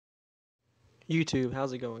YouTube,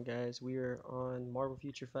 how's it going, guys? We are on Marvel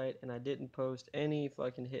Future Fight, and I didn't post any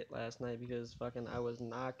fucking hit last night because fucking I was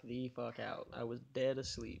knocked the fuck out. I was dead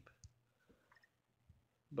asleep.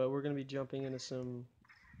 But we're gonna be jumping into some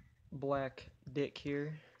black dick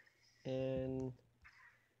here, and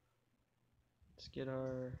let's get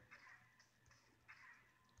our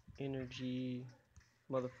energy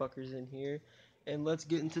motherfuckers in here, and let's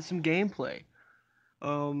get into some gameplay.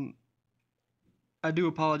 Um, I do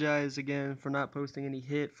apologize again for not posting any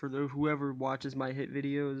hit for whoever watches my hit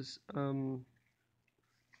videos.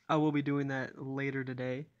 I will be doing that later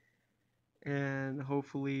today, and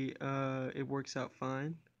hopefully it works out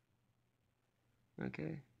fine.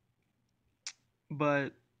 Okay,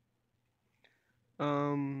 but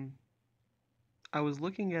um I was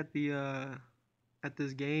looking at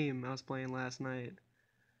this game I was playing last night,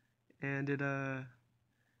 and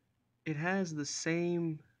it has the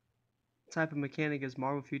same type of mechanic as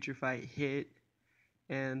Marvel Future Fight Hit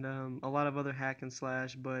and a lot of other hack and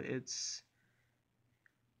slash, but it's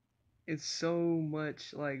so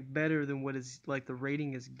much like better than what is like the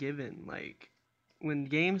rating is given. Like when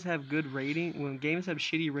games have when games have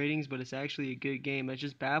shitty ratings, but it's actually a good game, that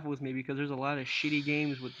just baffles me because there's a lot of shitty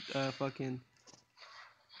games with fucking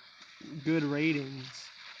good ratings.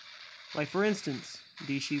 Like for instance,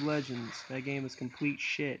 DC Legends. That game is complete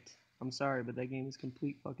shit. I'm sorry, but that game is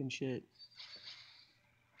complete fucking shit.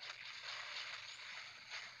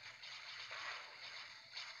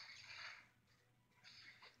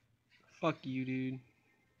 Fuck you, dude.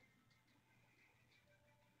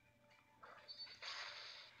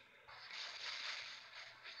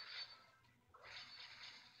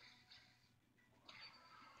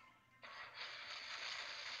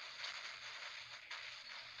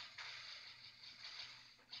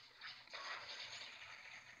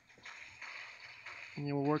 And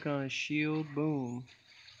we're working on a shield. Boom.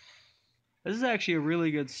 This is actually a really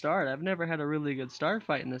good start. I've never had a really good start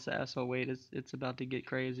fighting this asshole. Wait, it's about to get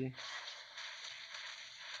crazy.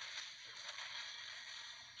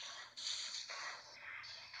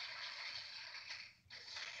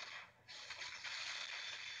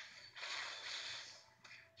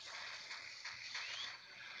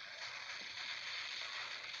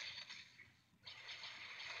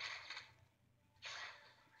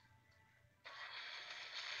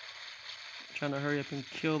 Trying to hurry up and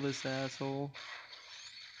kill this asshole.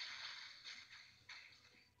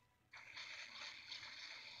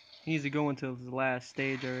 He needs to go into his last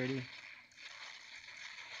stage already.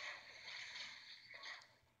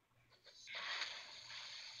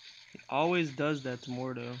 He always does that to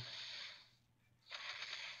Mordo.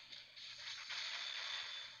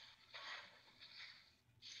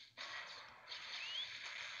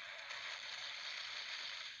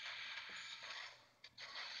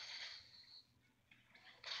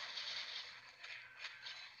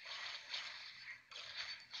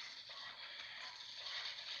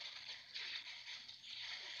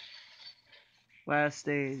 Last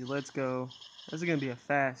stage, let's go. This is gonna be a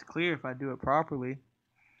fast clear if I do it properly.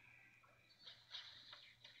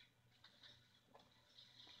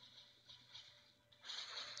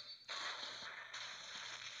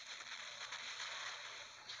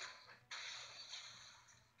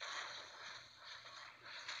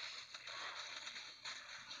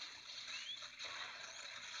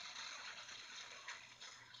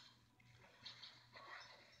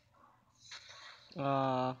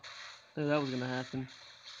 Knew that was gonna happen.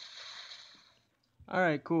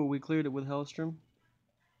 Alright, cool. We cleared it with Hellstrom.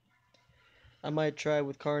 I might try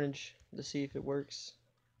with Carnage to see if it works.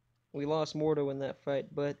 We lost Mordo in that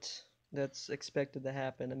fight, but that's expected to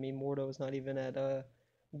happen. I mean, Mordo is not even at a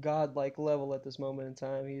godlike level at this moment in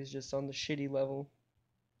time. He's just on the shitty level.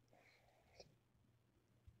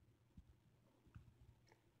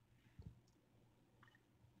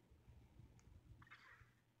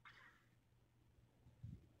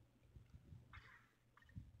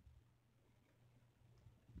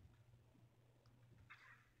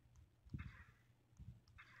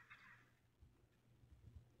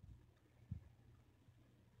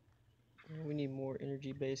 We need more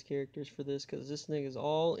energy-based characters for this, because this thing is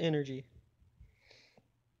all energy.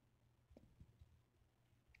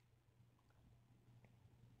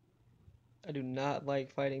 I do not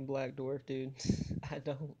like fighting Black Dwarf, dude. I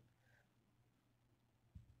don't.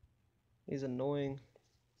 He's annoying.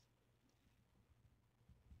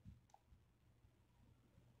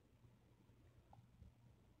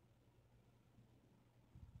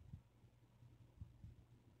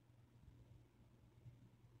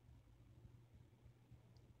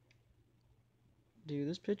 Dude,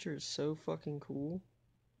 this picture is so fucking cool.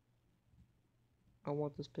 I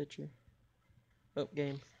want this picture. Oh,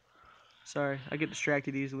 game. Sorry, I get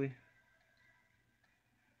distracted easily.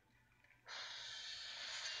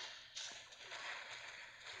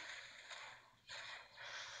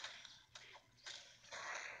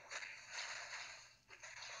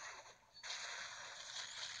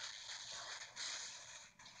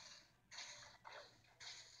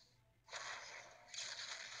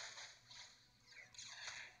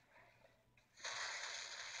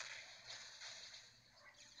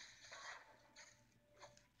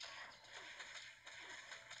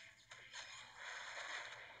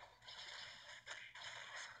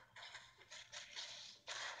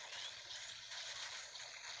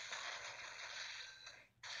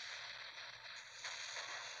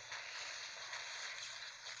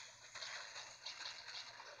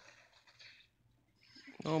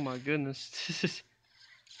 Oh my goodness.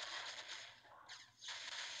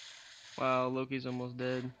 Wow, Loki's almost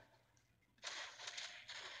dead.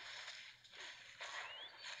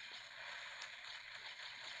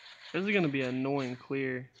 This is gonna be an annoying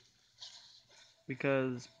clear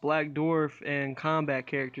because Black Dwarf and combat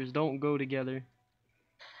characters don't go together.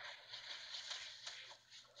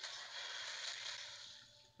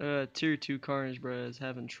 Tier 2 Carnage, bruh, is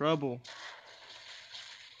having trouble.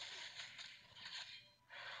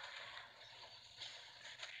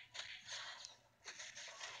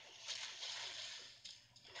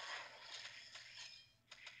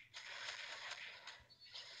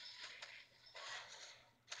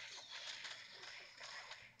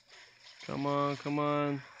 Come on, come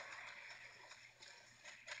on.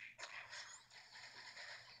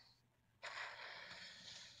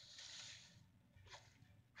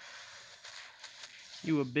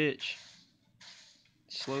 You a bitch.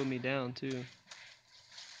 Slowed me down, too.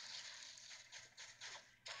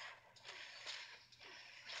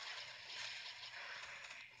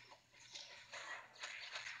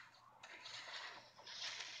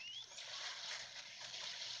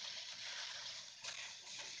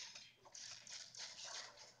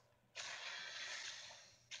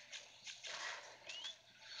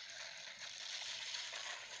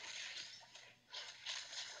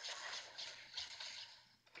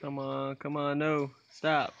 Come on, no.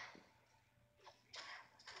 Stop.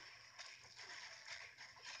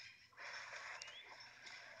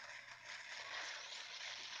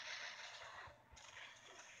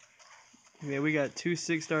 Yeah, we got 2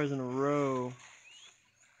 6-stars in a row.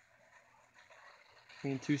 I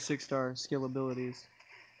mean, 2 6-star skill abilities.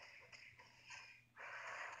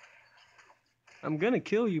 I'm gonna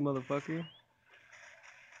kill you, motherfucker.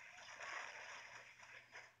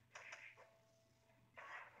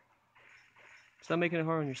 Stop making it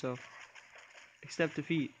hard on yourself. Accept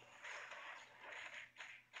defeat.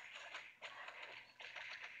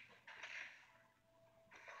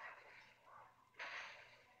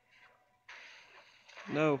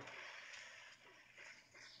 No.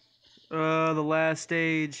 The last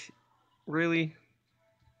stage. Really?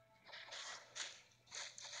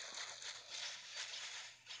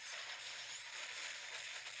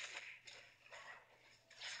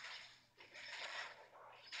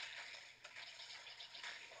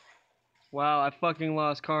 Wow, I fucking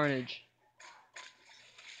lost Carnage.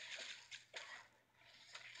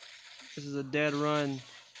 This is a dead run.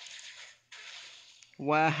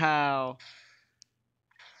 Wow.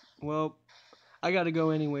 Well, I gotta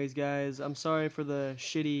go anyways, guys. I'm sorry for the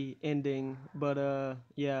shitty ending, but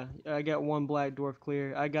yeah, I got 1 Black Dwarf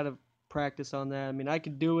clear. I gotta practice on that. I mean, I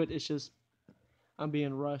could do it. It's just I'm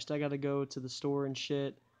being rushed. I gotta go to the store and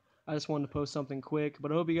shit. I just wanted to post something quick,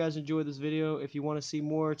 but I hope you guys enjoyed this video. If you want to see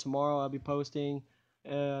more, tomorrow I'll be posting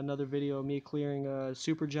another video of me clearing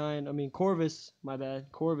Corvus, my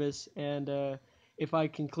bad, Corvus, and if I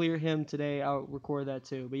can clear him today, I'll record that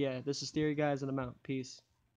too. But yeah, this is Theory, guys, and I'm out. Peace.